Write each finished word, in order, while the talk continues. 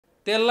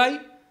त्यसलाई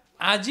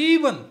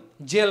आजीवन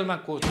जेलमा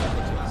कोच्न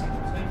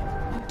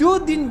त्यो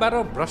दिनबाट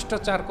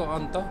भ्रष्टाचारको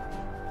अन्त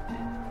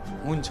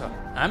हुन्छ।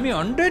 हामी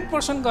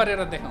 100%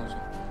 गरेर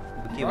देखाउँछौँ।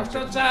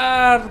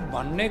 भ्रष्टाचार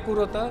भन्ने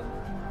कुरो त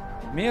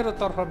मेरो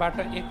तर्फबाट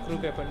 1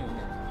 रुपैयाँ पनि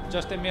हुँदैन।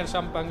 जस्तै मेरो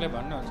सम्पाङले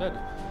भन्नुहुन्छ नि,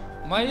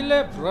 मैले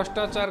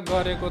भ्रष्टाचार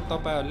गरेको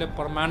तपाईँहरूले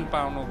प्रमाण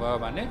पाउनुभयो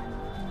भने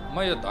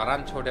म यो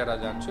धरान छोडेर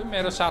जान्छु,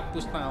 मेरो 7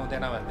 पुस्ता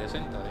आउँदैन भन्दैछ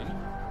नि त, होइन?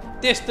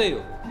 त्यस्तै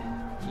हो।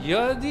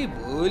 यदि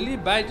भोलि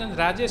बाइचान्स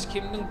राजेश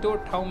खिमदुङ त्यो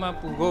ठाउँमा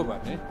पुग्यो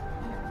भने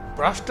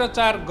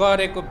भ्रष्टाचार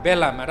गरेको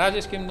बेलामा,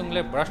 राजेश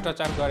खिमदुङले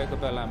भ्रष्टाचार गरेको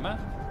बेलामा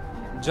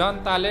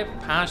जनताले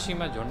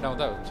फाँसीमा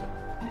झुन्डाउँदा हुन्छ।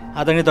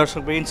 आदरणीय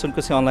दर्शकवृन्द,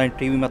 सुनकोशी अनलाइन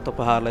टिभीमा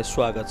तपाईँहरूलाई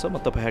स्वागत छ।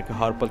 म तपाईँहरूको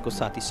हरपलको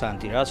साथी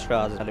शान्तिराज र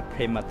आजले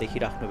फ्रेममा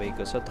देखिराख्नु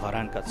भएको छ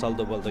धरानका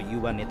चल्दो बल्दो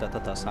युवा नेता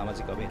तथा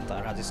सामाजिक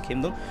अभियन्ता राजेश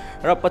खिमदुङ।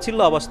 र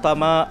पछिल्लो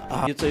अवस्थामा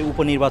यो चाहिँ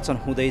उपनिर्वाचन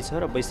हुँदैछ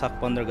र वैशाख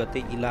 15 गते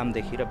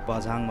इलामदेखि र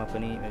बझाङमा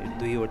पनि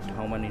 2वटा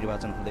ठाउँमा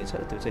निर्वाचन हुँदैछ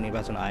र त्यो चाहिँ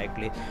निर्वाचन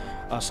आयोगले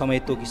समय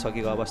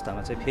तोकिसकेको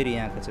अवस्थामा चाहिँ फेरि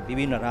यहाँका चाहिँ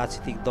विभिन्न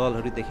राजनीतिक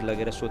दलहरूदेखि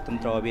लगेर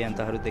स्वतन्त्र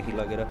अभियन्ताहरूदेखि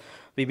लगेर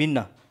विभिन्न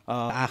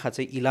आँखा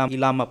चाहिँ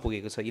इलाममा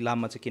पुगेको छ।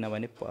 इलाममा चाहिँ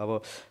किनभने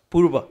अब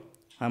पूर्व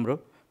हाम्रो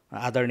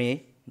आदरणीय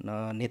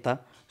नेता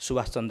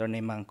सुभाष चन्द्र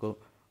नेमाङको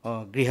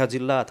गृह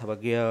जिल्ला अथवा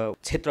गृह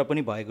क्षेत्र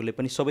पनि भएकोले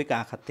पनि सबैको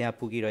आँखा त्यहाँ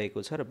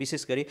पुगिरहेको छ र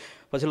विशेष गरी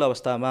पछिल्लो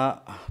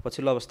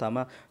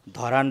अवस्थामा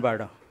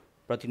धरानबाट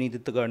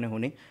प्रतिनिधित्व गर्ने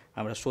हुने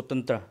हाम्रा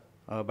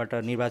स्वतन्त्रबाट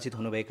निर्वाचित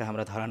हुनुभएका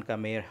हाम्रा धरानका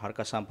मेयर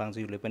हर्का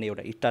साम्पाङज्यूले पनि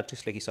एउटा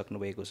स्ट्याटस लेखिसक्नु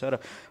भएको छ र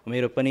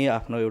मेरो पनि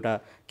आफ्नो एउटा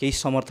केही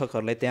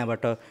समर्थकहरूलाई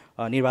त्यहाँबाट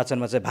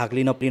निर्वाचनमा चाहिँ भाग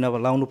लिन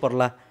लाउनु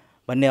पर्ला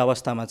भन्ने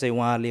अवस्थामा चाहिँ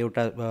उहाँले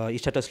एउटा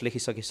स्ट्याटस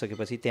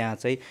लेखिसकेपछि त्यहाँ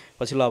चाहिँ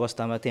पछिल्लो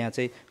अवस्थामा त्यहाँ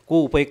चाहिँ को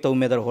उपयुक्त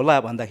उम्मेदवार होला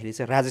भन्दाखेरि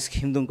चाहिँ राजेश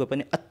खिमदुङको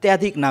पनि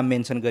अत्याधिक नाम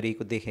मेन्सन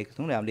गरिएको देखेको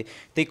छौँ र हामीले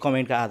त्यही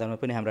कमेन्टका आधारमा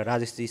पनि हाम्रा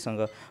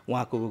राजेशजीसँग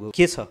उहाँको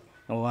के छ,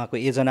 उहाँको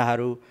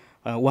एजेन्डाहरू,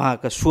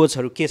 उहाँका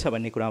सोचहरू के छ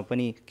भन्ने कुरामा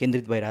पनि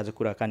केन्द्रित भएर आज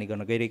कुराकानी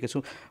गर्न गइरहेको छु।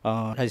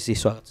 राजेशजी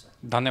स्वागत छ।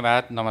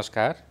 धन्यवाद,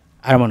 नमस्कार।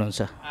 आराम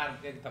हुनुहुन्छ?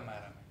 एकदम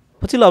आराम।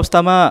 पछिल्लो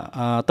अवस्थामा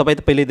तपाईँ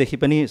त पहिल्यैदेखि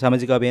पनि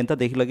सामाजिक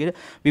अभियन्तादेखि लगेर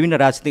विभिन्न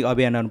राजनीतिक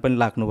अभियानहरू पनि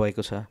लाग्नु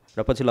भएको छ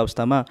र पछिल्लो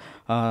अवस्थामा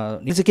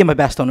निजी केमा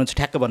व्यस्त हुनुहुन्छ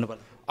ठ्याक्क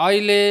भन्नुपर्दा?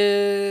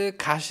 अहिले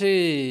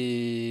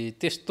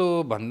खासै त्यस्तो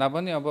भन्दा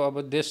पनि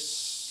अब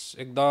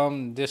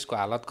देशको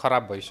हालत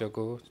खराब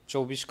भइसक्यो।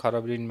 24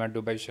 खरब ऋणमा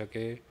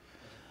डुबाइसके।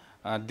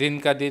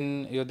 दिनका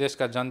दिन यो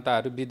देशका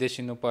जनताहरू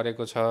विदेशिनु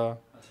परेको छ,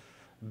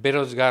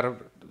 बेरोजगार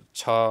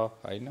छ,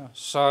 होइन?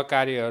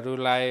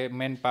 सहकारीहरूलाई,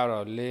 मेन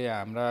पावरहरूले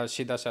हाम्रा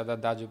सिधासाधा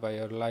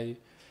दाजुभाइहरूलाई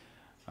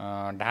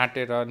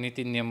ढाँटेर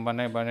नीति नियम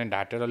बनाइ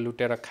ढाँटेर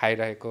लुटेर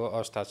खाइरहेको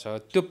अवस्था छ।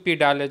 त्यो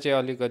पीडाले चाहिँ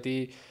अलिकति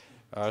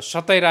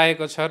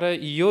सताइरहेको छ र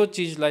यो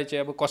चिजलाई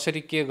चाहिँ अब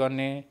कसरी के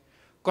गर्ने,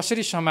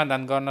 कसरी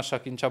समाधान गर्न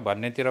सकिन्छ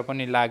भन्नेतिर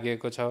पनि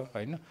लागेको छ,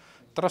 होइन?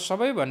 तर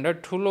सबैभन्दा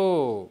ठुलो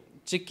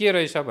चाहिँ के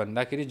रहेछ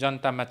भन्दाखेरि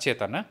जनतामा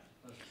चेतना।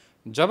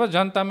 जब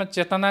जनतामा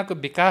चेतनाको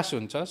विकास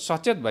हुन्छ,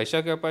 सचेत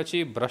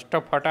भइसकेपछि भ्रष्ट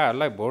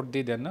फटाहरूलाई भोट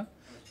दिँदैन,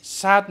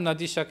 साथ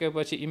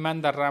नदिइसकेपछि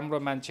इमान्दार राम्रो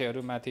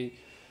मान्छेहरूमाथि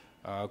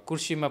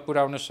कुर्सीमा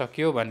पुर्याउन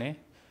सकियो भने,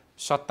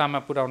 सत्तामा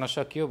पुर्याउन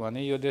सकियो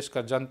भने यो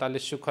देशका जनताले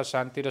सुख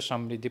शान्ति र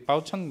समृद्धि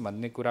पाउँछन्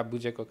भन्ने कुरा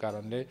बुझेको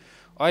कारणले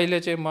अहिले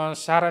चाहिँ म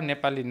सारा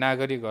नेपाली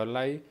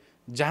नागरिकहरूलाई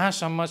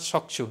जहाँसम्म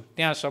सक्छु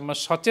त्यहाँसम्म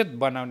सचेत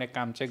बनाउने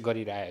काम चाहिँ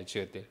गरिरहेको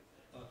छु।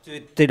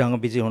 त्यही ढङ्ग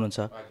बिजी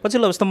हुनुहुन्छ।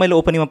 पछिल्लो अवस्था मैले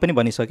ओपनिङमा पनि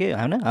भनिसकेँ,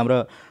 होइन? हाम्रो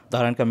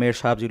धरानका मेयर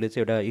साहबज्यूले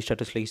चाहिँ एउटा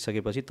स्ट्याटस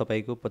लेखिसकेपछि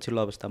तपाईँको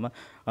पछिल्लो अवस्थामा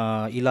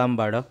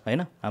इलामबाट,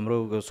 होइन,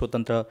 हाम्रो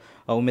स्वतन्त्र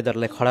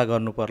उम्मेदवारलाई खडा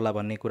गर्नु पर्ला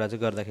भन्ने कुरा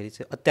चाहिँ गर्दाखेरि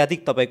चाहिँ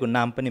अत्याधिक तपाईँको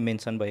नाम पनि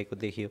मेन्सन भएको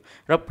देखियो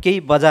र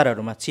केही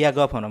बजारहरूमा चिया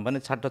गफ भनौँ भने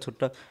छुट्टा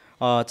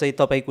चाहिँ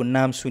तपाईँको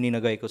नाम सुनिन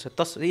गएको छ।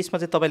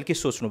 यसमा चाहिँ तपाईँले के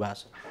सोच्नु भएको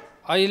छ?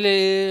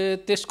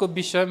 अहिले त्यसको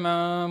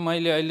विषयमा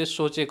मैले अहिले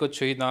सोचेको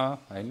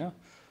छुइनँ,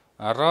 होइन?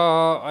 र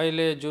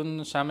अहिले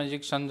जुन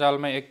सामाजिक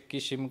सञ्जालमा एक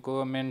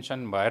किसिमको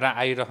मेन्सन भएर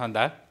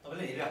आइरहँदा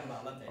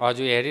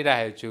हजुर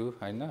हेरिरहेको छु,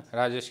 होइन?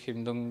 राजेश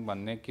खिमदुङ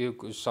भन्ने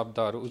के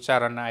शब्दहरू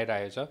उच्चारण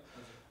आइरहेछ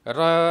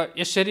र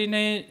यसरी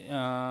नै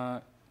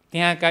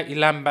त्यहाँका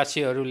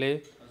इलामवासीहरूले,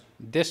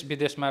 देश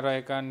विदेशमा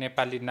रहेका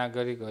नेपाली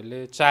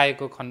नागरिकहरूले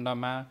चाहेको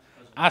खण्डमा,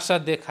 आशा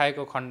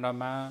देखाएको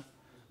खण्डमा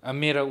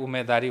मेरो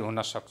उम्मेदवारी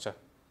हुनसक्छ।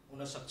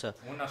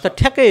 त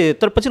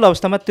ठ्याक्कै। तर पछिल्लो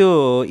अवस्थामा त्यो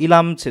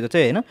इलाम क्षेत्र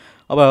चाहिँ, होइन,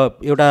 अब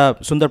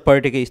एउटा सुन्दर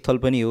पर्यटकीय स्थल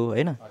पनि हो,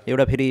 होइन?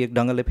 एउटा फेरि एक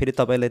ढङ्गले फेरि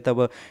तपाईँलाई त अब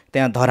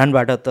त्यहाँ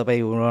धरानबाट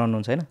तपाईँ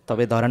रहनुहुन्छ, होइन?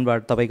 तपाईँ धरानबाट,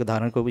 तपाईँको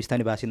धरानको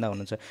स्थानीय बासिन्दा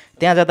हुनुहुन्छ।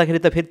 त्यहाँ जाँदाखेरि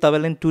त फेरि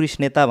तपाईँलाई टुरिस्ट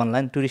नेता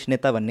भन्ला नि। टुरिस्ट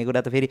नेता भन्ने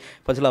कुरा त फेरि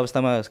पछिल्लो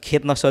अवस्थामा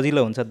खेद्न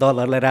सजिलो हुन्छ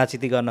दलहरूलाई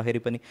राजनीति गर्नखेरि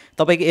पनि।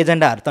 तपाईँको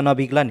एजेन्डाहरू त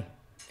नबिग्ला नि।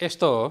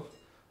 यस्तो हो,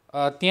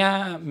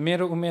 त्यहाँ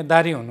मेरो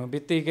उम्मेदवारी हुनु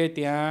बित्तिकै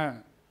त्यहाँ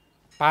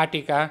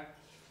पार्टीका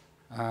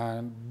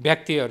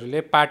व्यक्तिहरूले,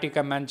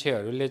 पार्टीका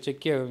मान्छेहरूले चाहिँ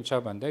के हुन्छ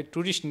भन्दा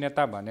टुरिस्ट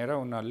नेता भनेर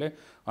उनीहरूले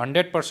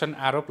 100%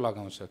 आरोप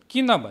लगाउँछ।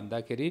 किन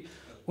भन्दाखेरि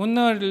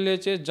उनीहरूले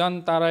चाहिँ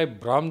जनतालाई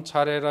भ्रम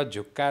छरेर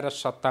झुक्काएर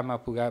सत्तामा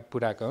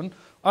पुर्याएका हुन्।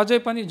 अझै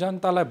पनि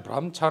जनतालाई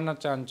भ्रम छर्न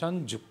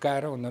चाहन्छन्,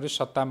 झुक्काएर उनीहरू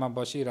सत्तामा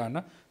बसिरहन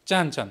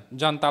चाहन्छन्,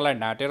 जनतालाई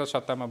ढाँटेर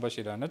सत्तामा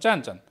बसिरहन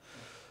चाहन्छन्।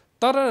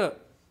 तर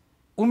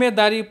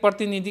उम्मेदवारी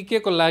प्रतिनिधि के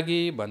को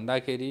लागि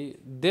भन्दाखेरि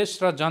देश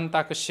र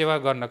जनताको सेवा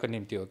गर्नको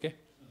निम्ति हो के।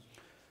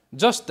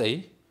 जस्तै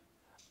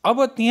अब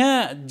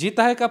त्यहाँ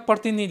जिताएका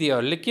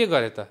प्रतिनिधिहरूले के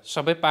गरे त?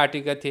 सबै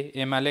पार्टीका थिए,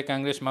 एमाले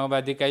काङ्ग्रेस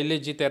माओवादी कहिले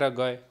जितेर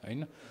गए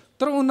होइन।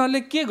 तर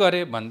उनीहरूले के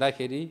गरे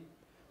भन्दाखेरि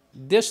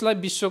देशलाई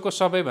विश्वको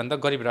सबैभन्दा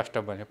गरिब राष्ट्र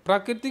बन्यो,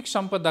 प्राकृतिक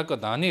सम्पदाको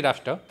धनी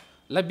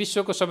राष्ट्रलाई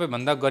विश्वको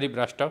सबैभन्दा गरिब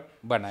राष्ट्र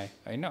बनाए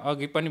होइन।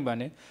 अघि पनि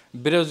भने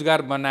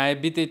बेरोजगार बनाए,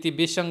 विद्युती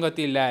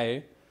विसङ्गति ल्याए।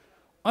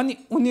 अनि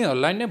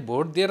उनीहरूलाई नै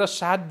भोट दिएर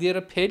साथ दिएर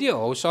फेरि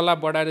हौसला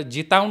बढाएर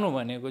जिताउनु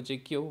भनेको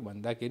चाहिँ के हो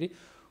भन्दाखेरि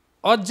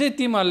अझै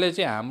तिमीहरूले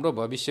चाहिँ हाम्रो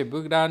भविष्य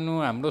बिगार्नु,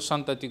 हाम्रो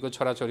सन्ततिको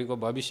छोराछोरीको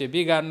भविष्य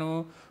बिगार्नु,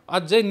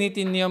 अझै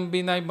नीति नियम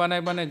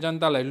बनाइ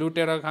जनतालाई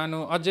लुटेर खानु,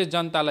 अझै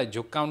जनतालाई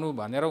झुक्काउनु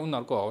भनेर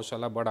उनीहरूको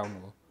हौसला बढाउनु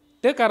हो।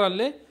 त्यही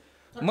कारणले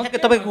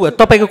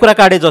तपाईँको कुरा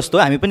काटे जस्तो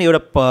हामी पनि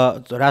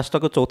एउटा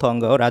राष्ट्रको चौथो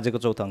अङ्ग हो, राज्यको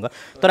चौथो अङ्ग।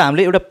 तर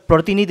हामीले एउटा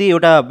प्रतिनिधि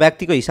एउटा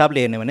व्यक्तिको हिसाबले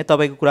हेर्ने भने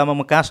तपाईँको कुरामा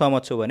म कहाँ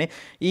सहमत छु भने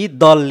यी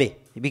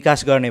दलले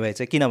विकास गर्ने भए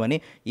चाहिँ, किनभने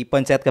यी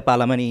पञ्चायतका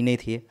पालामा नि यिनै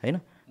थिए होइन,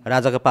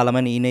 राजाका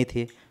पालामा नि यिनै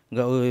थिए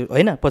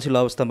होइन, पछिल्लो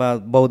अवस्थामा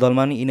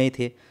बहुदलमा नि यिनै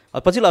थिए,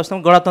 पछिल्लो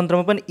अवस्थामा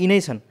गणतन्त्रमा पनि यिनै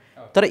छन्।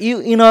 तर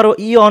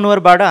यी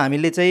अनुहारबाट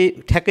हामीले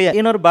चाहिँ ठ्याक्कै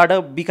यिनीहरूबाट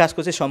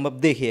विकासको चाहिँ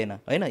सम्भव देखिएन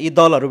होइन। यी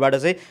दलहरूबाट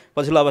चाहिँ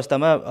पछिल्लो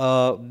अवस्थामा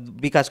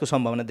विकासको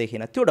सम्भावना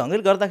देखिएन। त्यो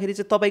ढङ्गले गर्दाखेरि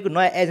चाहिँ तपाईँको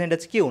नयाँ एजेन्डा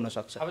चाहिँ के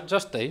हुनसक्छ? अब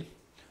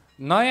जस्तै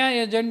नयाँ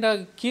एजेन्डा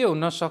के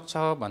हुनसक्छ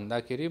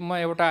भन्दाखेरि म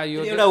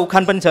एउटा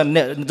उखान पनि छ,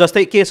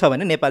 जस्तै के छ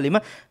भने नेपालीमा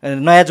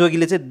नयाँ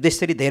जोगीले चाहिँ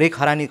देशरी धेरै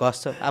खरानी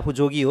घस्छ, आफू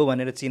जोगी हो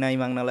भनेर चिनाइ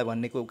माग्नलाई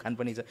भन्नेको उखान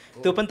पनि छ।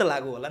 त्यो पनि त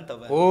लागु होला नि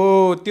तपाईँ? हो,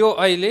 त्यो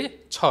अहिले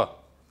छ,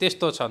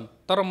 त्यस्तो छन्।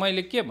 तर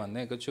मैले के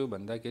भनेको छु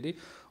भन्दाखेरि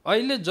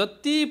अहिले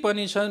जति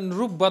पनि छन्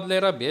रूप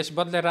बदलेर भेष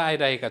बदलेर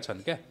आइरहेका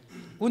छन् क्या,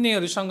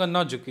 उनीहरूसँग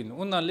नझुकिनु,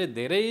 उनीहरूले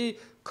धेरै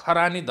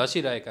खरानी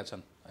धसिरहेका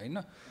छन् होइन।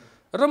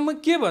 र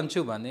म के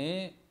भन्छु भने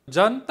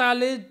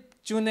जनताले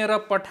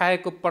चुनेर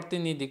पठाएको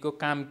प्रतिनिधिको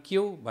काम के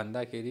हो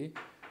भन्दाखेरि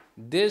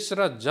देश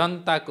र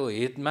जनताको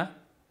हितमा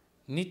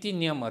नीति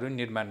नियमहरू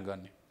निर्माण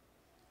गर्ने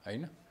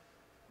होइन,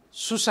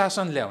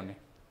 सुशासन ल्याउने,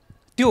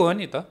 त्यो हो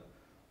नि त।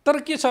 तर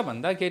के छ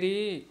भन्दाखेरि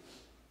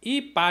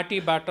यी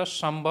पार्टीबाट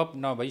सम्भव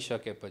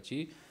नभइसकेपछि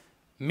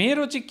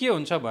मेरो चाहिँ के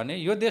हुन्छ भने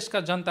यो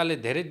देशका जनताले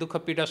धेरै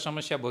दुःख पीडा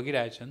समस्या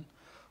भोगिरहेछन्।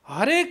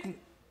 हरेक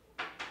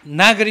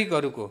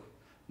नागरिकहरूको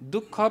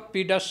दुःख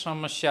पीडा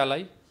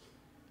समस्यालाई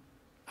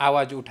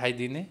आवाज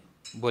उठाइदिने,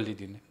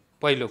 बोलिदिने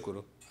पहिलो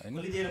कुरो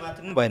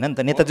होइन। भएन नि त,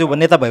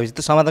 नेता भएपछि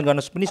त समाधान गर्न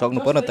पनि सक्नु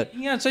पर्यो त।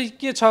 यहाँ चाहिँ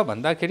के छ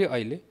भन्दाखेरि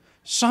अहिले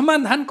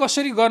समाधान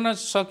कसरी गर्न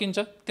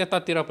सकिन्छ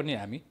त्यतातिर पनि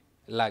हामी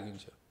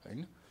लागिन्छ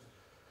होइन।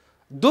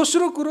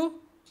 दोस्रो कुरो,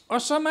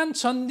 असमान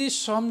सन्धि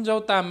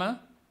सम्झौतामा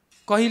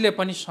कहिले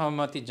पनि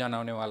सहमति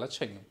जनाउनेवाला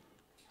छैनौँ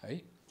है।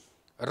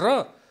 र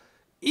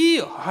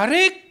यी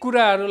हरेक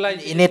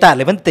कुराहरूलाई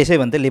नेताहरूले पनि त्यसै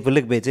भन्थे,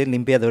 लेपुलेक बेचे,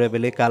 लिम्पिया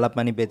धुराबेले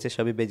कालापानी बेचे,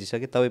 सबै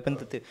बेचिसके, तपाईँ पनि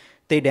त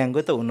त्यही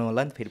ड्याङको त हुनु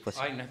होला नि फेरि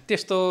पछि। होइन,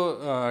 त्यस्तो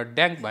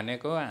ड्याङ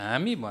भनेको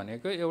हामी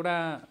भनेको एउटा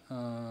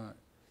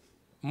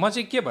म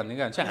चाहिँ के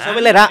भनेको हुन्छ,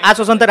 सबैले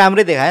आश्वासन त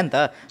राम्रै देखायो नि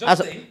त।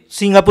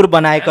 सिङ्गापुर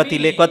बनाए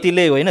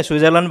कतिले होइन,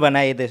 स्विजरल्यान्ड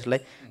बनाए देशलाई,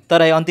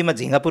 तर अन्तिममा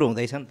झिङ्गापुर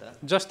हुँदैछ नि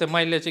त। जस्तै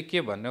मैले चाहिँ के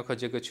भन्न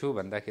खोजेको छु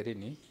भन्दाखेरि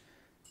नि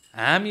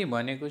हामी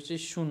भनेको चाहिँ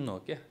सुन हो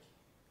क्या,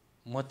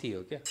 मोती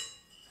हो क्या।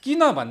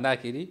 किन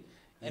भन्दाखेरि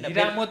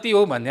हिरामोती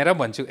हो भनेर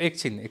भन्छु,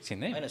 एकछिन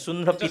है, होइन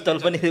सुन र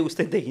पित्तल पनि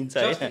उस्तै देखिन्छ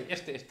है।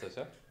 यस्तो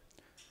छ,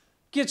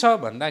 के छ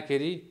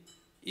भन्दाखेरि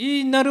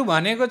यिनीहरू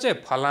भनेको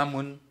चाहिँ फलाम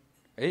हुन्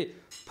है।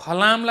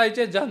 फलामलाई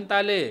चाहिँ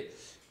जनताले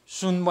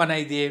सुन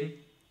बनाइदिए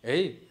है,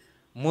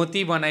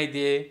 मोती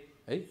बनाइदिए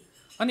है।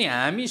 अनि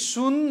हामी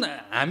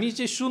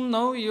चाहिँ सुन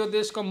हौ, यो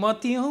देशको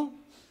मोती हौ,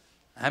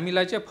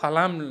 हामीलाई चाहिँ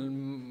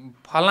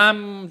फलाम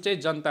चाहिँ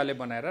जनताले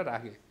बनाएर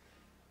राखे।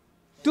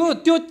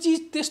 त्यो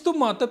चिज, त्यस्तो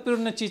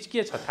महत्त्वपूर्ण चिज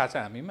के छ थाहा छ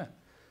हामीमा?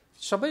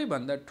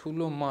 सबैभन्दा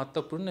ठुलो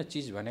महत्त्वपूर्ण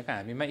चिज भनेको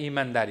हामीमा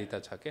इमान्दारिता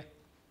छ क्या।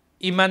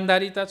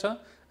 इमान्दारिता छ,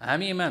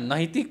 हामीमा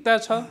नैतिकता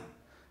छ,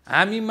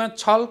 हामीमा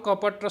छल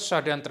कपट र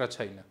षड्यन्त्र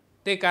छैन।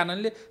 त्यही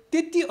कारणले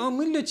त्यति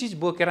अमूल्य चिज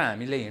बोकेर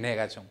हामीले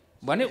हिँडेका छौँ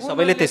भने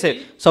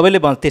सबैले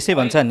त्यसै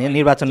भन्छ नि,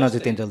 निर्वाचन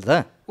नजितिन्छ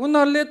त।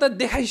 उनीहरूले त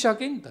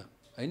देखाइसके नि त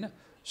होइन,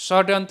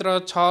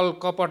 षड्यन्त्र छल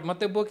कपट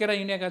मात्रै बोकेर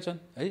हिँडेका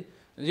छन् है।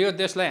 यो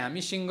देशलाई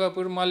हामी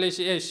सिङ्गापुर,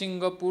 मलेसिया,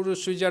 सिङ्गापुर,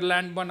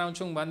 स्विजरल्यान्ड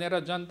बनाउँछौँ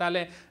भनेर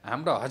जनताले,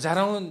 हाम्रो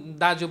हजारौँ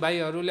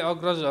दाजुभाइहरूले,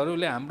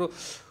 अग्रजहरूले, हाम्रो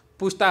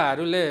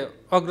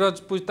अग्रज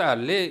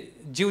पुस्ताहरूले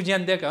जिउ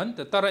ज्यान दिएका हो नि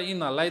त। तर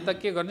यिनीहरूलाई त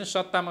के गर्ने,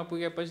 सत्तामा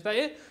पुगेपछि त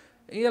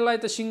यसलाई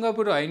त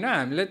सिङ्गापुर होइन,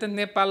 हामीले त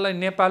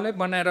नेपालै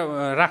बनाएर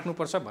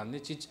राख्नुपर्छ भन्ने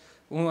चिज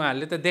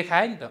उहाँहरूले त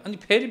देखाए नि त। अनि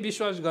फेरि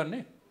विश्वास गर्ने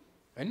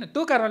होइन।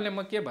 त्यो कारणले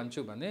म के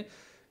भन्छु भने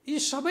यी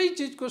सबै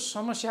चिजको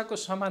समस्याको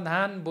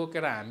समाधान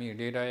बोकेर हामी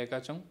हिँडिरहेका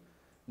छौँ।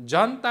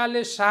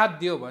 जनताले साथ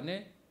दियो भने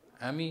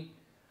हामी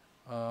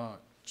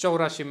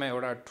 84मा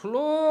एउटा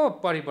ठुलो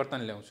परिवर्तन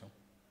ल्याउँछौँ।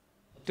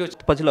 त्यो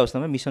पछिल्लो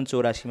अवस्थामा मिसन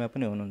 84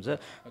 पनि हुनुहुन्छ,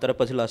 तर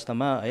पछिल्लो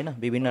अवस्थामा होइन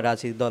विभिन्न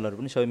राजनीतिक दलहरू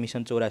पनि सबै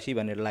मिसन 84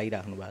 भनेर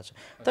लागिराख्नु भएको छ।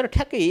 तर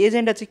ठ्याक्कै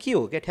एजेन्डा चाहिँ के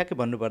हो क्या? ठ्याक्कै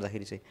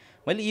भन्नुपर्दाखेरि चाहिँ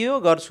मैले यो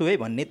गर्छु है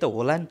भन्ने त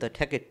होला नि त,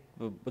 ठ्याक्कै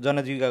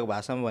जनजीविकाको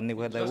भाषामा भन्ने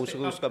पर्दा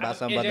उसको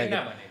भाषामा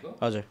भन्दाखेरि।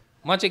 हजुर,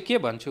 म चाहिँ के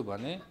भन्छु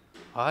भने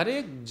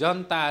हरेक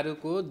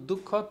जनताहरूको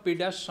दुःख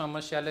पीडा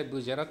समस्यालाई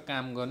बुझेर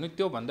काम गर्नु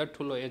त्योभन्दा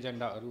ठुलो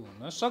एजेन्डाहरू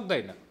हुन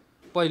सक्दैन,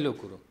 पहिलो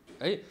कुरो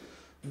है।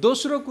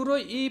 दोस्रो कुरो,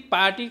 यी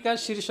पार्टीका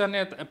शीर्ष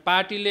नेता,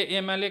 पार्टीले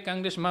एमाले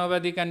काङ्ग्रेस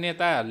माओवादीका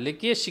नेताहरूले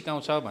के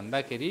सिकाउँछ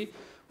भन्दाखेरि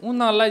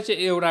उनीहरूलाई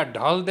चाहिँ एउटा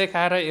ढल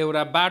देखाएर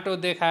एउटा बाटो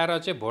देखाएर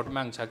चाहिँ भोट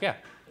माग्छ क्या।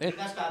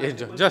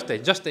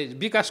 जस्तै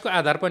विकासको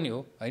आधार पनि हो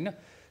होइन।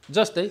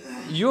 जस्तै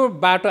यो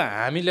बाटो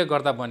हामीले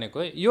गर्दा बनेको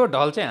है, यो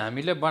ढल चाहिँ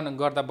हामीले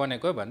गर्दा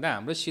बनेको हो भन्दा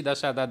हाम्रो सिधा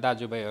साधा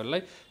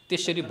दाजुभाइहरूलाई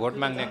त्यसरी भोट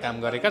माग्ने काम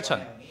गरेका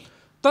छन्।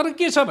 तर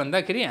के छ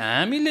भन्दाखेरि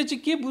हामीले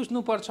चाहिँ के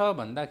बुझ्नुपर्छ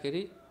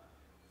भन्दाखेरि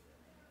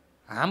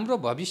हाम्रो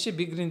भविष्य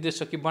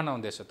बिग्रिँदैछ कि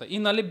बनाउँदैछ त,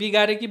 यिनीहरूले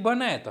बिगारे कि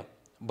बनाए त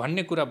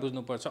भन्ने कुरा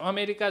बुझ्नुपर्छ।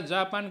 अमेरिका,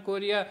 जापान,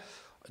 कोरिया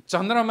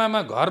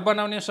चन्द्रमामा घर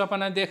बनाउने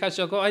सपना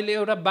देखाइसक्यो, अहिले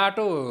एउटा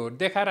बाटो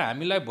देखाएर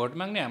हामीलाई भोट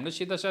माग्ने, हाम्रो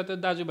सिधा साधा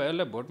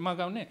दाजुभाइहरूलाई भोट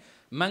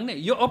माग्ने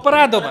यो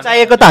अपराध हो।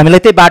 चाहिएको त हामीलाई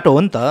त्यही बाटो हो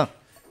नि त।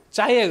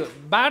 चाहिएको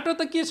बाटो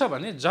त के छ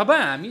भने जब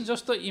हामी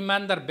जस्तो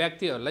इमान्दार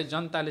व्यक्तिहरूलाई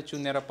जनताले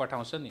चुनेर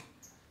पठाउँछ नि,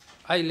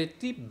 अहिले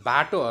ती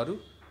बाटोहरू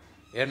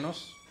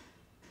हेर्नुहोस्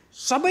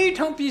सबै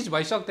ठाउँ पिच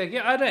भइसक्थ्यो कि।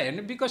 अरे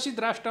हेर्नु विकसित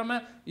राष्ट्रमा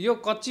यो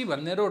कच्ची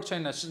भन्ने रोड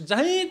छैन,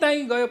 जहीँ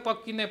तहीँ गयो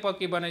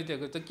पक्की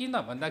बनाइदिएको त। किन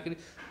भन्दाखेरि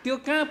त्यो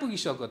कहाँ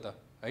पुगिसक्यो त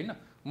होइन।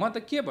 म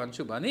त के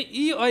भन्छु भने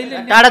यी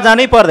अहिले टाढा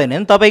जानै पर्दैन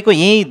नि, तपाईँको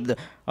यहीँ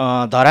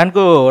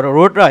धरानको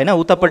रोड र होइन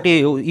उतापट्टि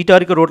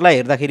इटहरीको रोडलाई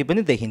हेर्दाखेरि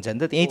पनि देखिन्छ नि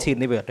त, यहीँ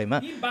छिर्ने बाटोमा।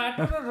 यी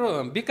बाटो र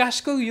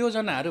विकासको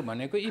योजनाहरू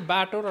भनेको यी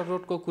बाटो र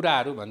रोडको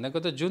कुराहरू भनेको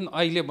त जुन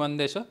अहिले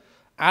बन्दैछ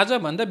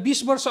आजभन्दा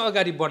 20 वर्ष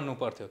अगाडि बन्नु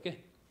पर्थ्यो के।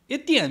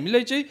 यति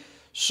हामीलाई चाहिँ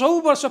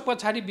 100 वर्ष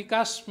पछाडि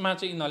विकासमा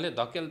चाहिँ यिनीहरूले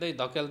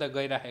धकेल्दै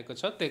गइराखेको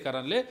छ। त्यही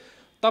कारणले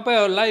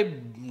तपाईँहरूलाई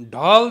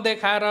ढल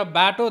देखाएर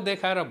बाटो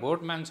देखाएर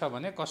भोट माग्छ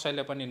भने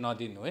कसैले पनि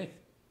नदिनु है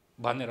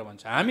भनेर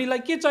भन्छ। हामीलाई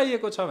के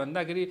चाहिएको छ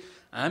भन्दाखेरि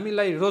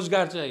हामीलाई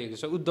रोजगार चाहिएको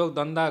छ, उद्योग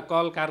धन्दा,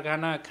 कल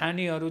कारखाना,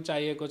 खानीहरू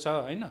चाहिएको छ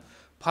होइन।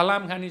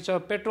 फलाम खानी छ,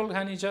 पेट्रोल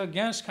खानी छ,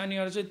 ग्यास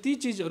खानीहरू छ, ती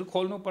चिजहरू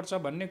खोल्नुपर्छ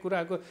भन्ने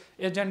कुराको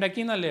एजेन्डा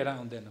किन लिएर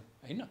आउँदैन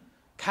होइन।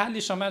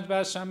 खाली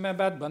समाजवाद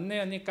साम्यवाद भन्ने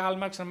अनि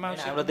कालमार्क्स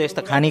हाम्रो देश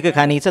त खानीको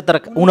खानी छ,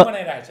 तर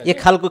एक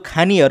खालको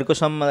खानीहरूको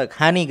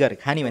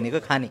खानी भनेको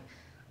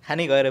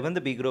खानी गएर पनि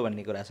त बिग्रो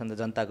भन्ने कुरा छ नि त,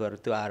 जनताकोहरू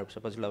त्यो आरोप छ।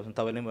 पछिल्लो अवस्थामा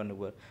तपाईँले पनि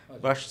भन्नुभयो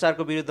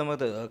भ्रष्टाचारको विरुद्धमा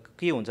त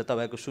के हुन्छ,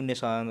 तपाईँको शून्य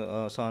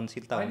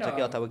सहनशीलता हुन्छ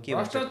कि अथवा के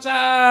हुन्छ?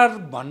 भ्रष्टाचार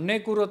भन्ने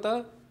कुरो त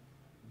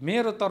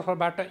मेरो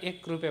तर्फबाट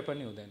 1 रुपियाँ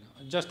पनि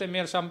हुँदैन। जस्तै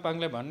मेरो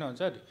सम्पाङले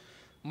भन्नुहुन्छ नि,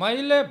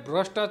 मैले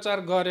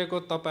भ्रष्टाचार गरेको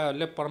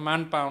तपाईँहरूले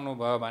प्रमाण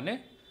पाउनुभयो भने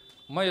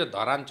म यो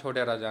धरान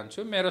छोडेर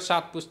जान्छु, मेरो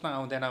 7 पुस्ता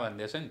आउँदैन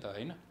भन्दैछ नि त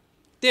होइन।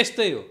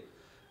 त्यस्तै हो,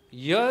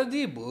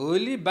 यदि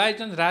भोलि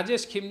बाइचान्स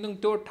राजेश खिमदुङ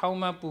त्यो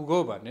ठाउँमा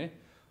पुग्यो भने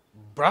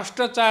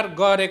भ्रष्टाचार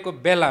गरेको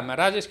बेलामा,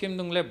 राजेश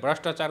खिमदुङले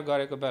भ्रष्टाचार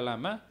गरेको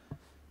बेलामा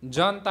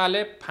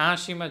जनताले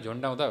फाँसीमा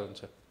झुन्डाउँदा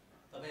हुन्छ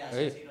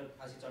है।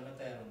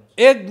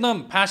 एकदम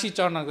फाँसी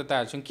चढ्नको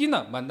तयार छौँ। किन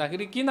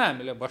भन्दाखेरि किन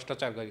हामीले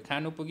भ्रष्टाचार गरी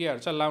खानु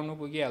पुगिहाल्छ, लाउनु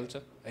पुगिहाल्छ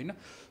होइन।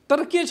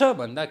 तर के छ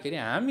भन्दाखेरि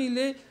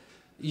हामीले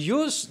यो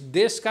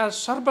देशका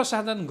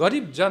सर्वसाधारण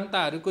गरिब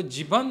जनताहरूको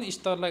जीवन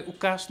स्तरलाई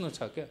उकास्नु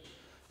छ क्या।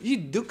 यी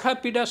दुःख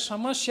पीडा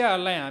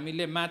समस्याहरूलाई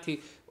हामीले माथि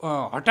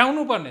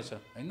हटाउनु पर्नेछ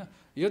होइन।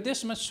 यो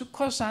देशमा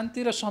सुख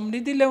शान्ति र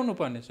समृद्धि ल्याउनु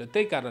पर्नेछ।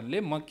 त्यही कारणले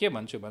म के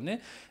भन्छु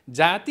भने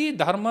जाति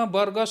धर्म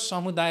वर्ग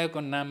समुदायको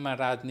नाममा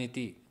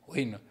राजनीति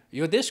होइन,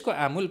 यो देशको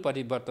आमूल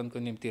परिवर्तनको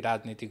निम्ति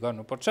राजनीति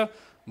गर्नुपर्छ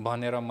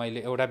भनेर मैले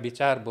एउटा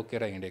विचार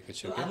बोकेर हिँडेको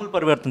छु। आमूल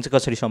परिवर्तन चाहिँ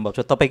कसरी सम्भव छ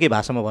तपाईँकै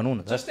भाषामा भनौँ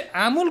न। जस्तै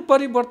आमूल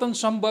परिवर्तन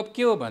सम्भव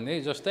के हो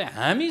भने जस्तै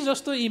हामी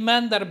जस्तो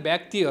इमान्दार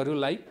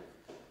व्यक्तिहरूलाई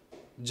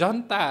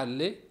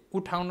जनताहरूले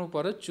उठाउनु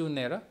पर्यो,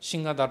 चुनेर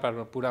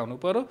सिंहदरबारमा पुर्याउनु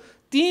पर्यो,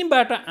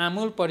 त्यहीँबाट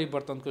आमूल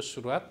परिवर्तनको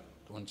सुरुवात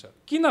हुन्छ।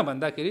 किन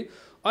भन्दाखेरि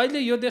अहिले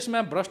यो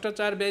देशमा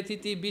भ्रष्टाचार,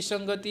 व्यथिति,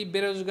 विसङ्गति,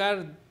 बेरोजगार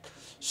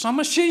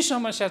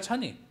समस्या छ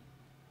नि।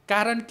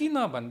 कारण किन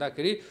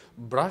भन्दाखेरि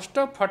भ्रष्ट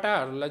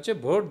फटाहरूलाई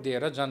चाहिँ भोट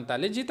दिएर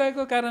जनताले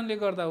जिताएको कारणले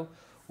गर्दा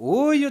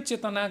हो यो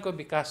चेतनाको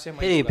विकास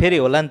चाहिँ फेरि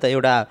होला नि त।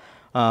 एउटा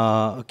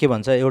के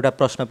भन्छ, एउटा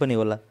प्रश्न पनि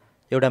होला,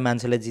 एउटा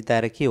मान्छेलाई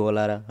जिताएर के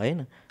होला र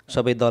होइन,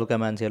 सबै दलका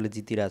मान्छेहरूले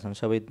जितिरहेछन्,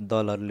 सबै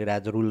दलहरूले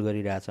रुल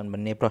गरिरहेछन्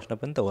भन्ने प्रश्न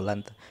पनि त होला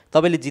नि त।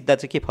 तपाईँले जित्दा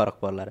चाहिँ के फरक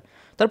पर्ला र?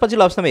 तर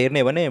पछिल्लो अवस्थामा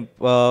हेर्ने भने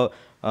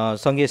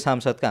सङ्घीय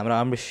सांसदका हाम्रो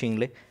अमृत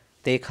सिंहले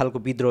त्यही खालको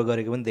विद्रोह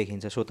गरेको पनि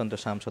देखिन्छ, स्वतन्त्र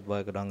सांसद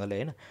भएको ढङ्गले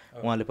होइन।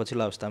 उहाँले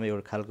पछिल्लो अवस्थामा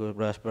एउटा खालको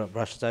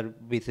भ्रष्टाचार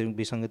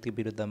विसङ्गतिको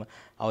विरुद्धमा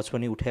आवाज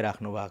पनि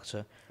उठाइराख्नु भएको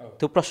छ।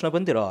 त्यो प्रश्न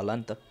पनि त होला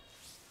नि त।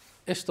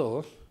 यस्तो हो,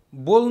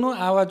 बोल्नु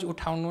आवाज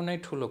उठाउनु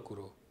नै ठुलो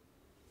कुरो।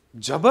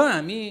 जब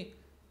हामी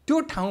त्यो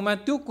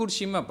ठाउँमा त्यो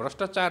कुर्सीमा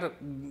भ्रष्टाचार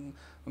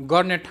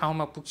गर्ने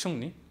ठाउँमा पुग्छौँ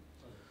नि,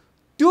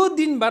 त्यो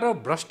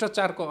दिनबाट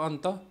भ्रष्टाचारको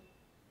अन्त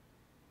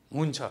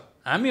हुन्छ।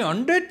 हामी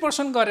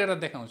 100% गरेर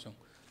देखाउँछौँ।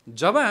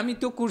 जब हामी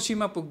त्यो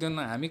कुर्सीमा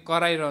पुग्दैनौँ हामी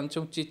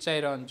कराइरहन्छौँ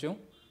चिच्चाइरहन्छौँ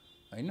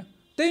होइन।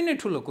 त्यही नै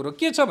ठुलो कुरो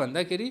के छ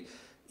भन्दाखेरि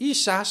यी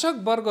शासक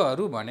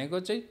वर्गहरू भनेको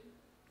चाहिँ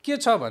के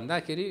छ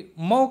भन्दाखेरि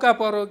मौका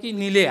पर्यो कि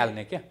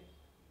निलिहाल्ने क्या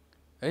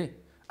है।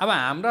 अब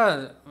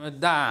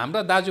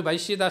हाम्रा दाजुभाइ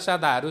सिधा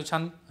सादाहरू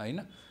छन् होइन।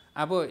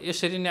 अब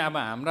यसरी नै अब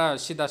हाम्रा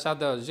सिधा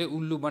सादाहरू चाहिँ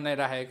उल्लु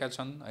बनाइराखेका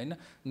छन् होइन।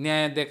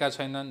 न्याय दिएका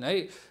छैनन्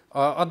है।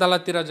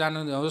 अदालततिर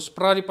जानुहोस्,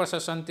 प्रहरी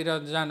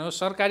प्रशासनतिर जानुहोस्,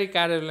 सरकारी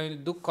कार्यालय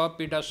दुःख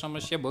पीडा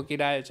समस्या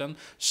भोगिरहेछन्,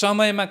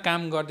 समयमा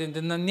काम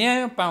गरिदिँदैन,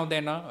 न्याय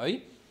पाउँदैन है।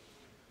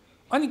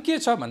 अनि के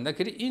छ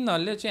भन्दाखेरि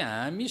यिनीहरूले चाहिँ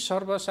हामी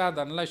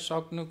सर्वसाधारणलाई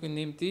सक्नुको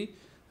निम्ति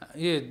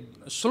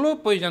यो स्लो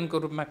पोइजनको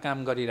रूपमा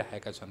काम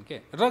गरिरहेका छन्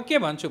के। र के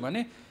भन्छु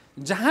भने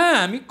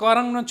जहाँ हामी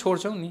कराउन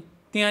छोड्छौँ नि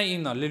त्यहाँ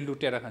यिनीहरूले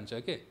लुटेर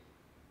खान्छ के,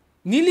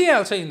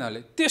 निलिहाल्छ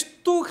यिनीहरूले।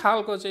 त्यस्तो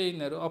खालको चाहिँ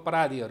यिनीहरू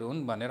अपराधीहरू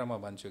हुन् भनेर म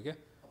भन्छु क्या।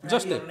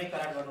 जस्तै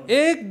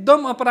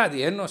एकदम अपराधी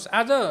हेर्नुहोस्,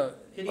 आज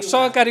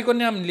सहकारीको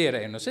नाम लिएर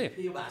हेर्नुहोस् है।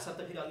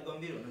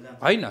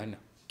 होइन होइन,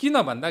 किन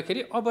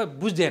भन्दाखेरि अब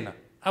बुझ्दैन,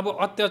 अब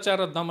अत्याचार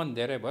र दमन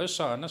धेरै भयो,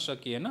 सहन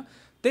सकिएन,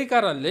 त्यही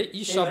कारणले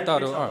यी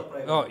शब्दहरू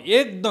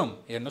एकदम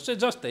हेर्नुहोस् है।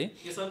 जस्तै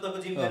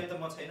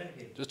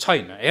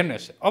छैन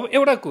हेर्नुहोस्। अब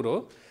एउटा कुरो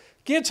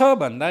के छ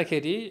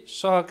भन्दाखेरि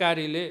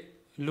सहकारीले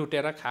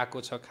लुटेर खाएको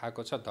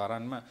छ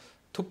धरानमा,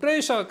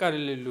 थुप्रै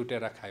सहकारीले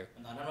लुटेर खायो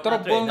तर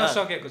बोल्न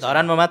सकेको छ।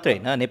 धरानमा मात्रै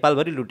होइन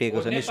नेपालभरि लुटेको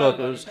छ नि।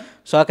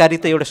 सहकारी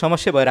त एउटा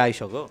समस्या भएर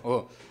आइसक्यो हो,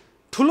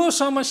 ठुलो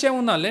समस्या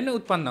उनीहरूले नै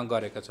उत्पन्न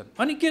गरेका छन्।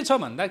 अनि के छ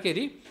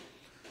भन्दाखेरि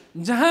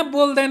जहाँ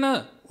बोल्दैन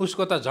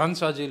उसको त झन्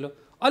सजिलो,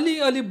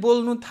 अलिअलि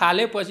बोल्नु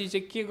थालेपछि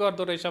चाहिँ के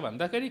गर्दो रहेछ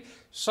भन्दाखेरि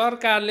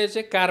सरकारले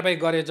चाहिँ कारबाही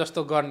गरे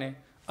जस्तो गर्ने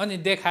अनि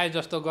देखाए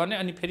जस्तो गर्ने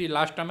अनि फेरि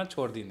लास्टमा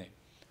छोडिदिने।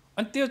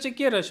 अनि त्यो चाहिँ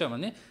के रहेछ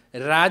भने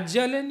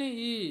राज्यले नै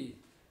यी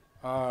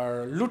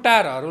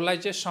लुटारहरूलाई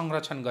चाहिँ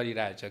संरक्षण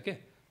गरिरहेछ के।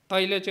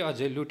 तैँले चाहिँ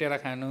अझै लुटेर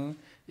खानु,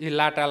 यी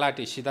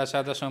लाटालाटी सिधा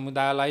सादा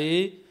समुदायलाई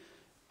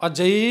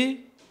अझै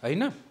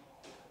होइन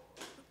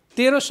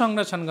तेरो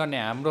संरक्षण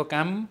गर्ने हाम्रो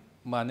काम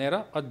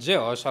भनेर अझै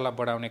हौसला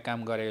बढाउने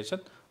काम गरेका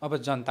छन्। अब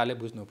जनताले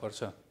बुझ्नुपर्छ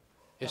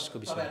यसको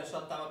विषयमा।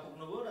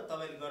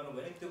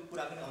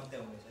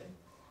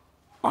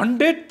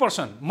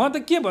 100%। म त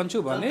के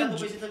भन्छु भने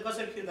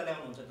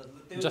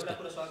जस्तै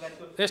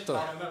यस्तो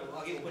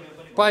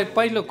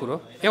पहिलो कुरो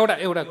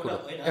एउटा कुरो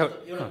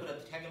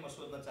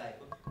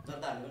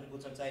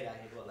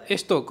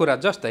यस्तो कुरा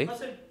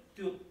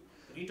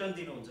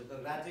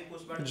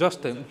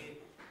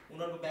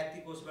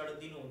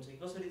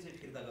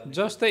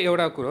जस्तै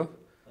एउटा कुरो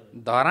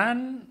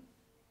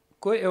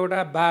धरानको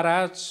एउटा बारा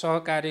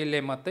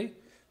सहकारीले मात्रै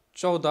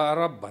 14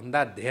 अरब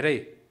भन्दा धेरै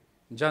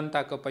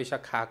जनताको पैसा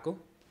खाएको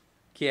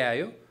के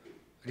आयो,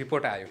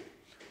 रिपोर्ट आयो।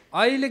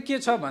 अहिले के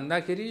छ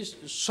भन्दाखेरि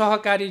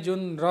सहकारी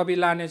जुन रवि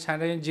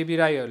लानेछाने जीवी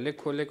राईहरूले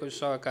खोलेको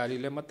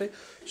सहकारीले मात्रै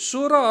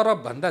 16 अरब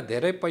भन्दा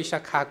धेरै पैसा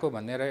खाएको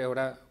भनेर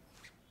एउटा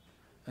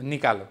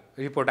निकालो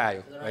रिपोर्ट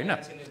आयो होइन।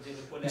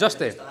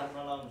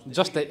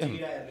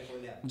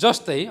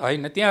 जस्तै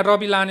होइन त्यहाँ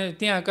रवि लाने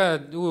त्यहाँका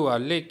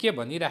उहरूले के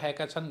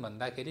भनिरहेका छन्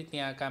भन्दाखेरि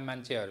त्यहाँका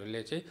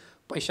मान्छेहरूले चाहिँ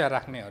पैसा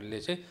राख्नेहरूले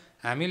चाहिँ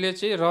हामीले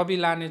चाहिँ रवि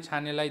लाने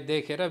छानेलाई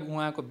देखेर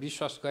उहाँको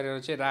विश्वास गरेर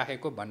चाहिँ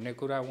राखेको भन्ने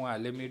कुरा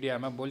उहाँहरूले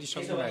मिडियामा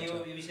बोलिसक्नु भएको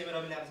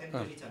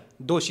छ।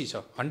 दोषी छ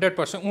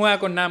 100%।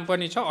 उहाँको नाम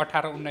पनि छ,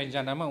 18-19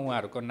 जनामा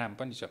उहाँहरूको नाम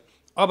पनि छ।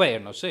 अब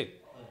हेर्नुहोस् है,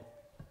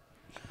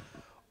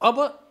 अब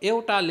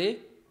एउटाले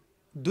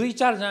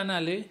 2-4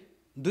 जनाले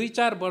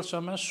 2-4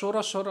 वर्षमा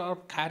 16 अरब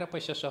खाएर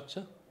पैसा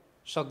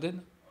सक्दैन।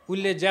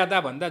 उसले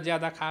ज्यादाभन्दा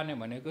ज्यादा खाने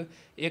भनेको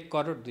 1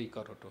 करोड 2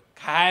 करोड हो,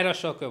 खाएर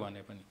सक्यो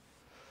भने पनि।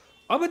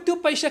 अब त्यो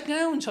पैसा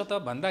कहाँ हुन्छ त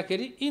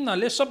भन्दाखेरि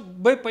यिनीहरूले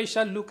सबै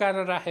पैसा लुकाएर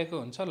राखेको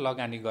हुन्छ,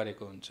 लगानी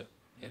गरेको हुन्छ।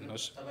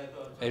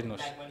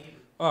 हेर्नुहोस्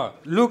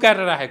लुकाएर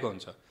राखेको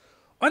हुन्छ।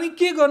 अनि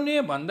के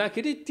गर्ने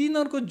भन्दाखेरि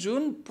तिनीहरूको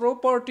जुन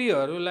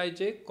प्रोपर्टीहरूलाई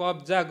चाहिँ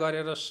कब्जा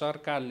गरेर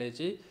सरकारले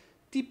चाहिँ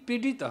ती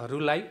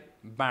पीडितहरूलाई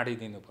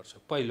बाँडिदिनुपर्छ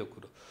पहिलो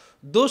कुरो।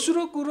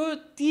 दोस्रो कुरो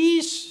ती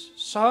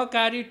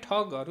सहकारी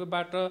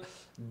ठगहरूबाट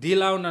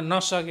दिलाउन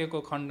नसकेको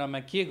खण्डमा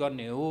के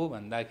गर्ने हो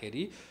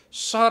भन्दाखेरि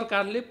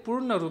सरकारले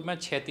पूर्ण रूपमा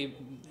क्षति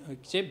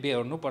चाहिँ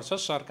बेहोर्नुपर्छ,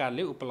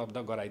 सरकारले उपलब्ध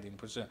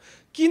गराइदिनुपर्छ।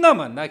 किन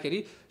भन्दाखेरि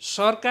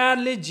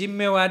सरकारले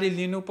जिम्मेवारी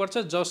लिनुपर्छ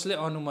जसले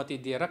अनुमति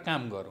दिएर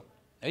काम गरौँ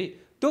है।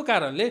 त्यो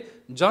कारणले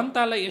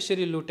जनतालाई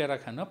यसरी लुटेर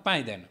खान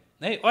पाइँदैन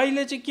है।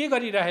 अहिले चाहिँ के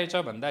गरिरहेछ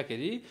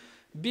भन्दाखेरि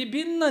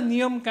विभिन्न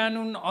नियम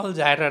कानुन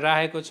अल्झाएर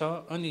राखेको छ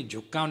अनि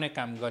झुक्काउने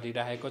काम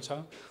गरिरहेको छ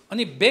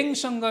अनि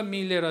ब्याङ्कसँग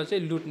मिलेर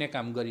चाहिँ लुट्ने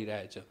काम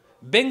गरिरहेछ।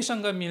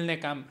 ब्याङ्कसँग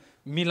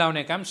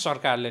मिलाउने काम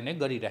सरकारले नै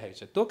गरिरहेको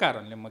छ। त्यो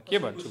कारणले म के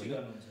भन्छु भने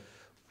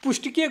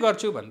पुष्टि के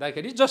गर्छु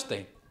भन्दाखेरि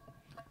जस्तै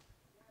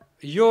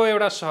यो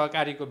एउटा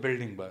सहकारीको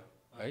बिल्डिङ भयो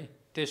है,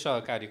 त्यो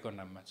सहकारीको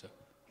नाममा छ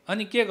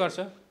अनि के गर्छ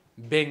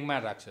ब्याङ्कमा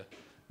राख्छ,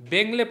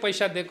 ब्याङ्कले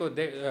पैसा दिएको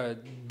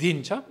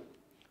दिन्छ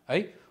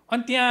है।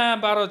 अनि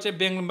त्यहाँबाट चाहिँ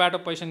ब्याङ्कबाट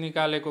पैसा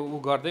निकालेको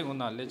गर्दै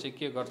उनीहरूले चाहिँ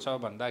के गर्छ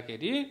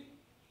भन्दाखेरि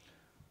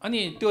अनि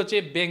त्यो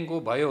चाहिँ ब्याङ्कको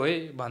भयो है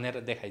भनेर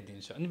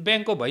देखाइदिन्छ। अनि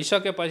ब्याङ्कको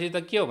भइसकेपछि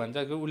त के हो भन्छ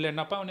कि उसले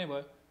नपाउने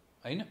भयो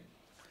होइन।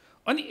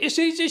 अनि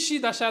यसै चाहिँ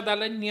सिधा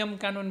सादालाई नियम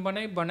कानुन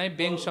बनाई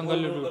ब्याङ्कसँग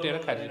लुटेर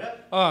खाने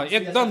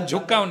एकदम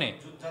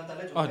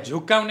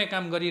झुक्काउने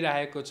काम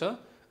गरिरहेको छ।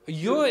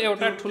 यो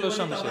एउटा ठुलो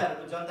समस्या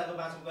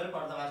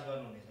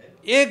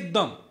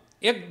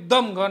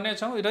एकदम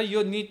गर्नेछौँ र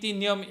यो नीति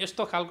नियम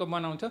यस्तो खालको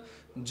बनाउँछ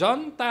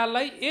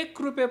जनतालाई 1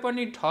 रुपैयाँ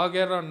पनि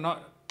ठगेर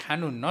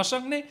खानु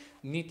नसक्ने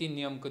नीति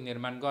नियमको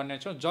निर्माण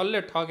गर्नेछौँ।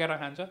 जसले ठगेर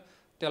खान्छ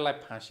त्यसलाई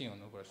फाँसी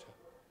हुनुपर्छ,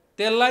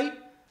 त्यसलाई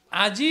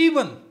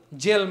आजीवन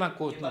जेलमा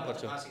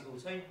कोच्नुपर्छ।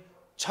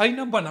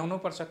 छैन,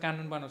 बनाउनुपर्छ,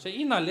 कानुन बनाउँछ।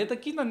 यिनीहरूले त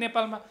किन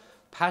नेपालमा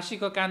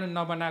फाँसीको कानुन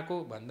नबनाएको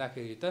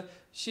भन्दाखेरि त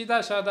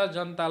सिधा सादा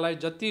जनतालाई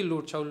जति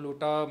लुट्छौ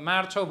लुट,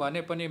 मार्छौ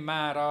भने पनि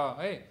मार,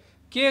 है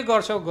के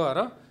गर्छौ गर,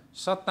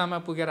 सत्तामा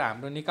पुगेर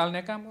हाम्रो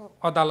निकाल्ने काम हो,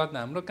 अदालत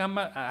हाम्रो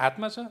काममा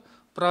हातमा छ,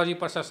 प्रहरी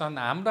प्रशासन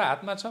हाम्रो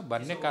हातमा छ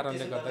भन्ने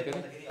कारणले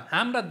गर्दाखेरि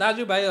हाम्रा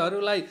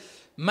दाजुभाइहरूलाई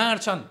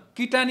मार्छन्,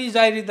 किटानी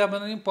जाइरिँदा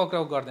पनि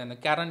पक्राउ गर्दैन।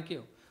 कारण के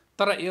हो?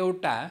 तर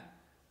एउटा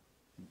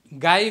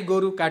गाई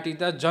गोरु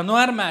काटिँदा,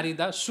 जनावर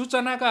मारिँदा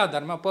सूचनाका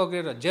आधारमा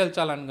पक्रेर जेल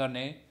चलान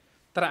गर्ने,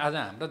 तर आज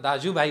हाम्रो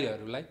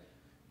दाजुभाइहरूलाई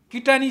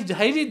किटानी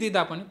झाइरी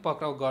दिँदा पनि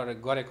पक्राउ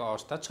गरेको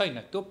अवस्था छैन।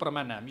 त्यो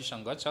प्रमाण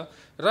हामीसँग छ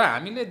र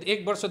हामीले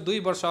 1 वर्ष 2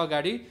 वर्ष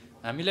अगाडि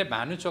हामीले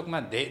भानुचोकमा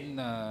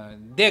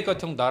दिएको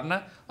थियौँ धरना,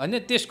 अनि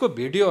त्यसको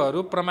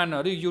भिडियोहरू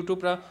प्रमाणहरू युट्युब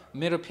र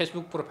मेरो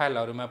फेसबुक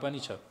प्रोफाइलहरूमा पनि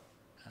छ।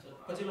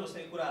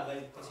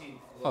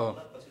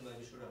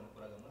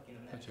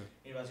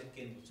 निर्वाचित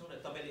केन्द्र छौँ र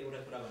तपाईँले एउटा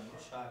कुरा भन्नुभयो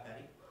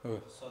सहकारी,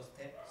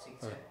 स्वास्थ्य,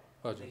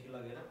 शिक्षादेखि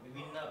लगेर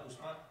विभिन्न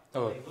उसमा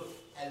तपाईँको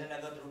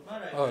एजेन्डागत रूपमा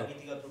र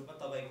नीतिगत रूपमा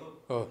तपाईँको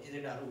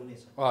एजेन्डाहरू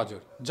हुनेछ। हजुर,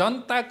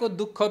 जनताको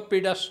दुःख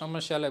पीडा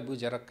समस्यालाई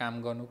बुझेर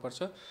काम गर्नुपर्छ,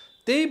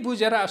 त्यही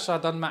बुझेर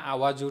सदनमा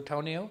आवाज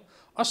उठाउने हो।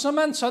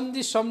 असमान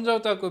सन्धि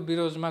सम्झौताको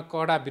विरोधमा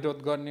कडा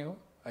विरोध गर्ने हो,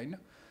 होइन?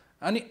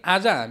 अनि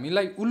आज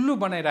हामीलाई उल्लु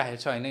बनाइरहेको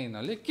छ, होइन?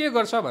 यिनीहरूले के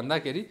गर्छ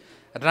भन्दाखेरि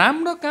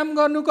राम्रो काम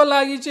गर्नुको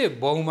लागि चाहिँ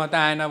बहुमत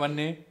आएन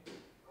भन्ने,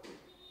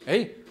 है,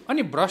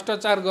 अनि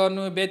भ्रष्टाचार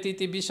गर्नु,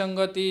 व्यतीति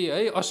विसङ्गति,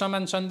 है,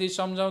 असमान सन्धि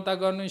सम्झौता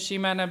गर्नु,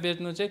 सिमाना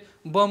बेच्नु चाहिँ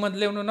बहुमत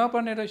ल्याउनु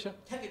नपर्ने रहेछ।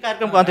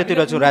 कार्यक्रमको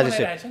अन्त्यतिर छु राजेश,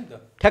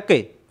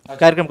 ठ्याक्कै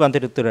कार्यक्रमको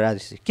अन्त्यतिर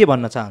राजेश के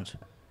भन्न चाहन्छु?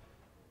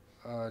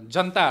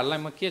 जनताहरूलाई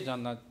म के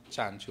भन्न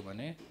चाहन्छु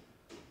भने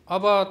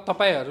अब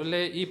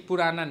तपाईँहरूले यी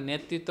पुराना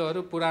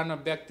नेतृत्वहरू, पुरानो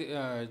व्यक्ति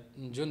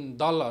जुन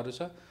दलहरू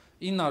छ,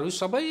 यिनीहरू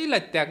सबैलाई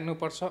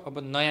त्याग्नुपर्छ, अब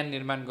नयाँ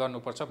निर्माण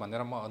गर्नुपर्छ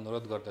भनेर म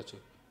अनुरोध गर्दछु।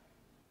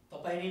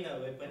 तपाईँ नै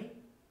नभए पनि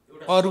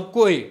अरू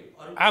कोही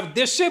अब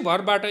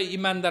देशैभरबाट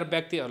इमान्दार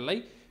व्यक्तिहरूलाई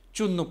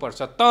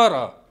चुन्नुपर्छ। तर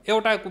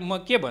एउटा म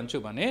के भन्छु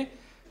भने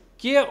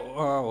के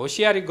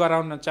होसियारी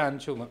गराउन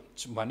चाहन्छु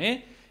भने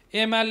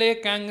एमाले,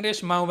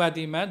 काङ्ग्रेस,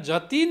 माओवादीमा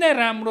जति नै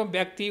राम्रो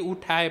व्यक्ति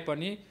उठाए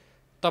पनि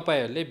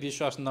तपाईँहरूले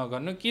विश्वास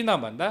नगर्नु। किन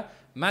भन्दा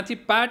माथि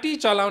पार्टी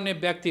चलाउने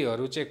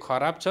व्यक्तिहरू चाहिँ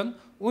खराब छन्,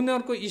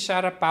 उनीहरूको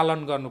इसारा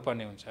पालन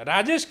गर्नुपर्ने हुन्छ।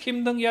 राजेश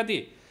खिमदुङ यदि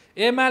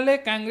एमाले,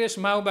 काङ्ग्रेस,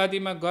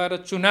 माओवादीमा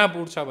गएर चुनाव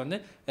उठ्छ भने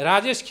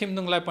राजेश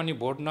खिमदुङलाई पनि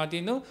भोट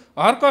नदिनु,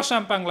 हर्क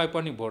साम्पाङलाई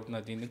पनि भोट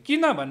नदिनु।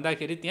 किन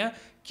भन्दाखेरि त्यहाँ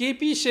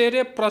केपी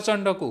शेरे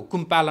प्रचण्डको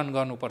हुकुम पालन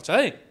गर्नुपर्छ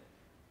है।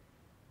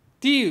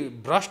 ती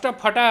भ्रष्ट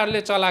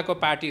फटाहरूले चलाएको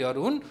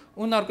पार्टीहरू हुन्,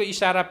 उनीहरूको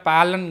इसारा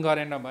पालन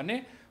गरेन भने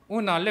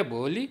उनीहरूले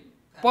भोलि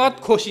पद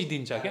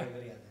खोसिदिन्छ क्या,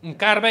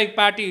 कारबाही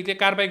पार्टीले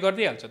कारबाही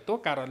गरिदिइहाल्छ। त्यो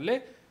कारणले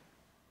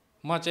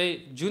म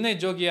चाहिँ जुनै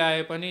जोगी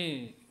आए पनि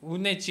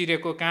उनै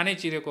चिरेको कानै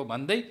चिरेको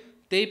भन्दै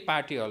त्यही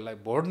पार्टीहरूलाई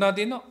भोट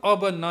नदिनु।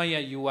 अब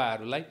नयाँ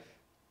युवाहरूलाई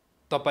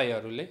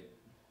तपाईँहरूले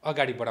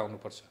अगाडि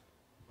बढाउनुपर्छ,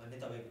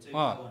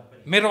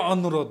 मेरो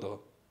अनुरोध हो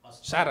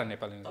सारा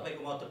नेपाली।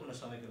 तपाईँको महत्त्वपूर्ण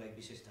समयको लागि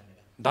विशेष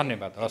धन्यवाद।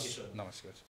 धन्यवाद, हस्, नमस्कार।